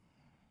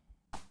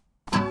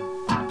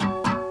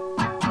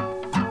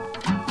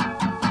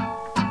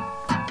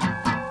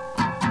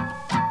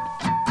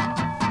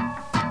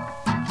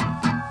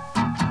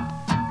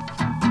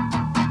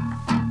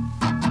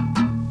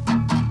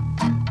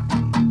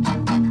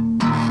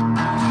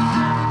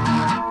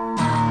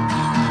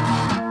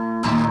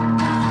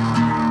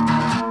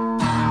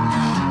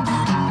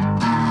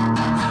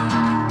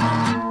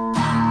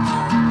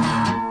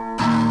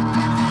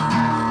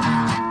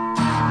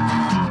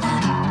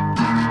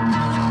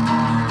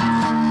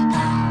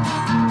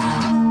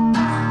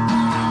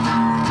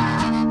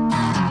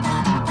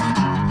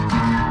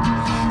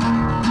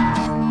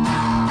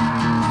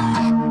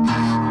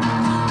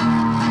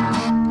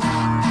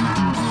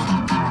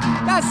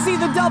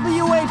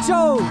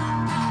WHO.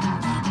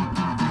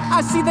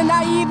 I see the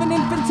naive and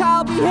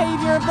infantile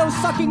behavior of those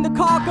sucking the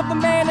cock of the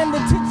man and the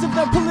tits of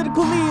their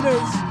political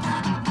leaders.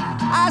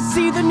 I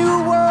see the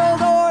New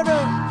World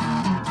Order.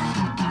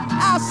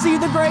 I see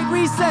the Great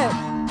Reset.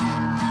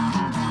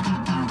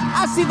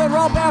 I see the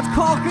Robert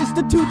Koch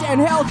Institute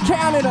and Health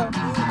Canada.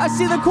 I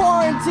see the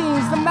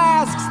quarantines, the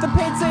masks, the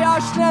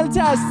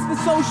PCR-Schnelltests, the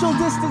social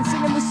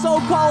distancing, and the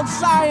so-called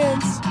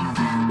science.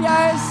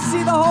 Yeah, I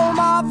see the Home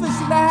Office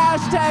and the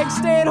hashtag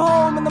stay at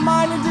home, and the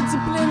minor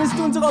discipline is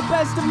doing to the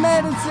best of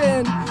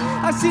medicine.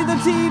 I see the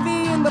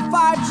TV and the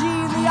 5G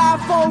and the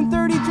iPhone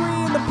 33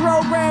 and the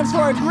programs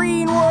for a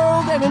green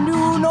world and a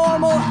new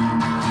normal.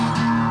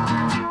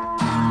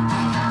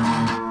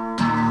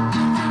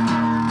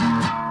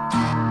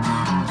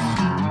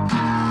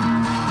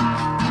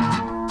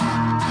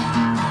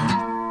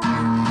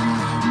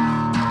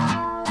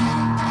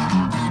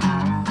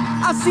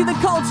 I see the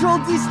cultural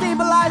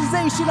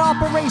destabilization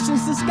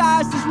operations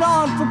disguised as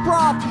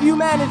non-for-profit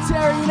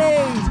humanitarian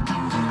aid.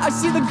 I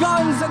see the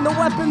guns and the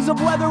weapons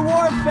of weather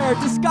warfare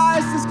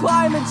disguised as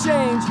climate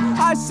change.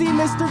 I see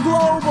Mr.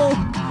 Global.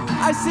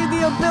 I see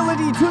the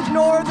ability to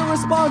ignore the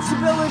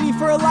responsibility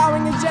for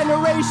allowing a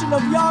generation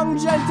of young,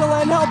 gentle,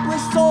 and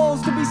helpless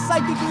souls to be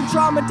psychically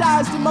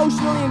traumatized,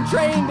 emotionally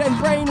entrained, and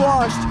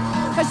brainwashed.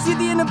 I see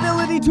the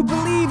inability to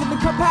believe in the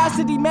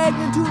capacity,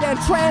 magnitude, and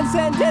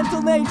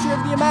transcendental nature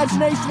of the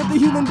imagination of the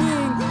human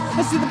being.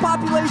 I see the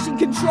population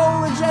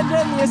control agenda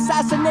and the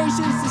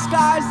assassinations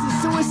disguised as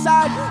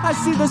suicide. I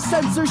see the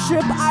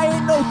censorship. I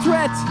ain't no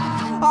threat.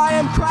 I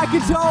am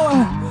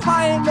Krakatoa.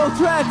 I ain't no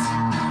threat.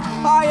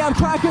 I am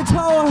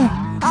Krakatoa.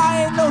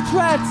 I ain't no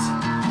threat.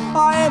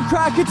 I am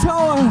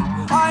Krakatoa.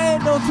 I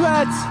ain't no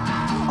threat.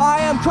 I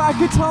am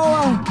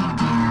Krakatoa.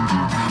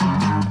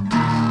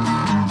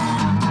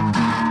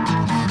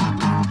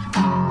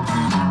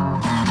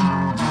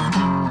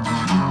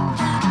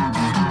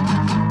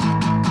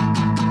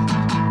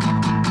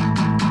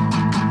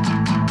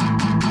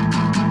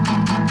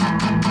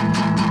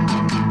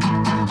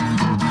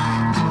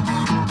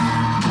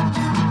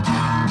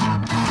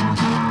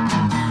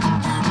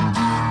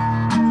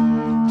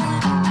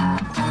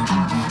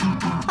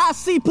 I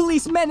see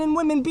policemen and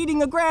women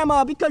beating a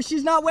grandma because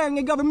she's not wearing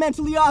a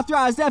governmentally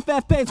authorized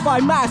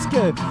FFP5 mask.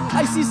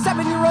 I see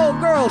 7-year-old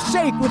girls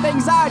shake with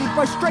anxiety,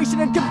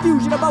 frustration, and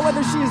confusion about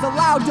whether she is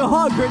allowed to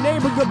hug her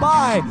neighbor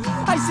goodbye.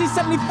 I see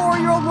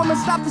 74-year-old woman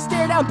stop to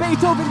stare down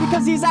Beethoven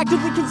because he is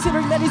actively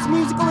considering that his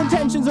musical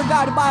intentions are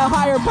guided by a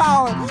higher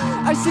power.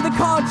 I see the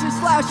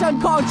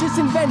conscious/unconscious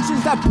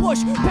inventions that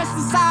push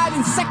pesticide,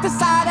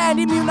 insecticide, and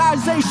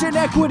immunization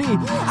equity.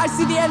 I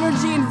see the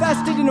energy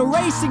invested in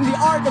erasing the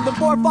art of the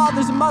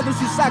forefathers and mothers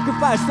who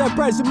sacrificed their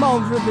present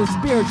moment for the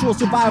spiritual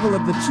survival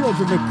of the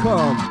children to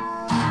come.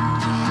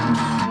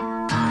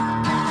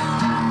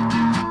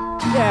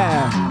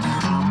 Yeah.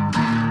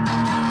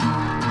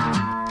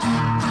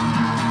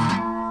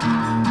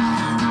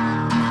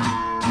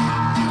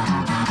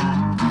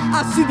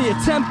 I see the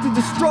attempt to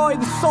destroy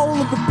the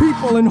soul of the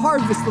people and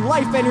harvest the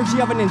life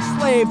energy of an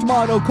enslaved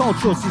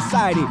monocultural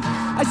society.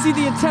 I see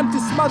the attempt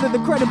to smother the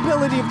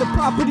credibility of the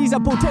properties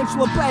and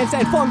potential of plants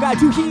and fungi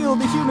to heal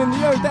the human,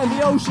 the earth, and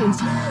the oceans.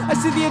 I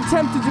see the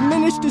attempt to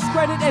diminish,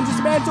 discredit, and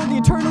dismantle the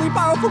eternally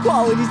powerful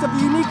qualities of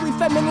the uniquely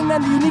feminine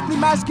and the uniquely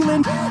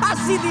masculine. I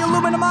see the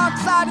aluminum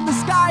oxide in the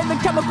sky and the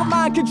chemical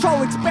mind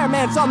control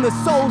experiments on the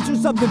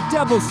soldiers of the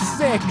devil's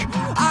sick.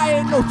 I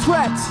ain't no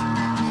threat.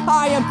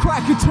 I am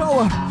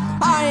Krakatoa.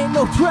 I ain't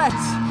no threat.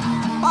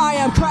 I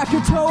am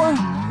Krakatoa.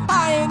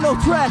 I ain't no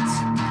threat.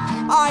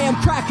 I am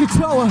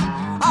Krakatoa.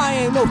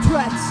 I ain't no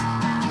threat.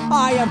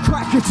 I am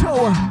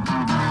Krakatoa.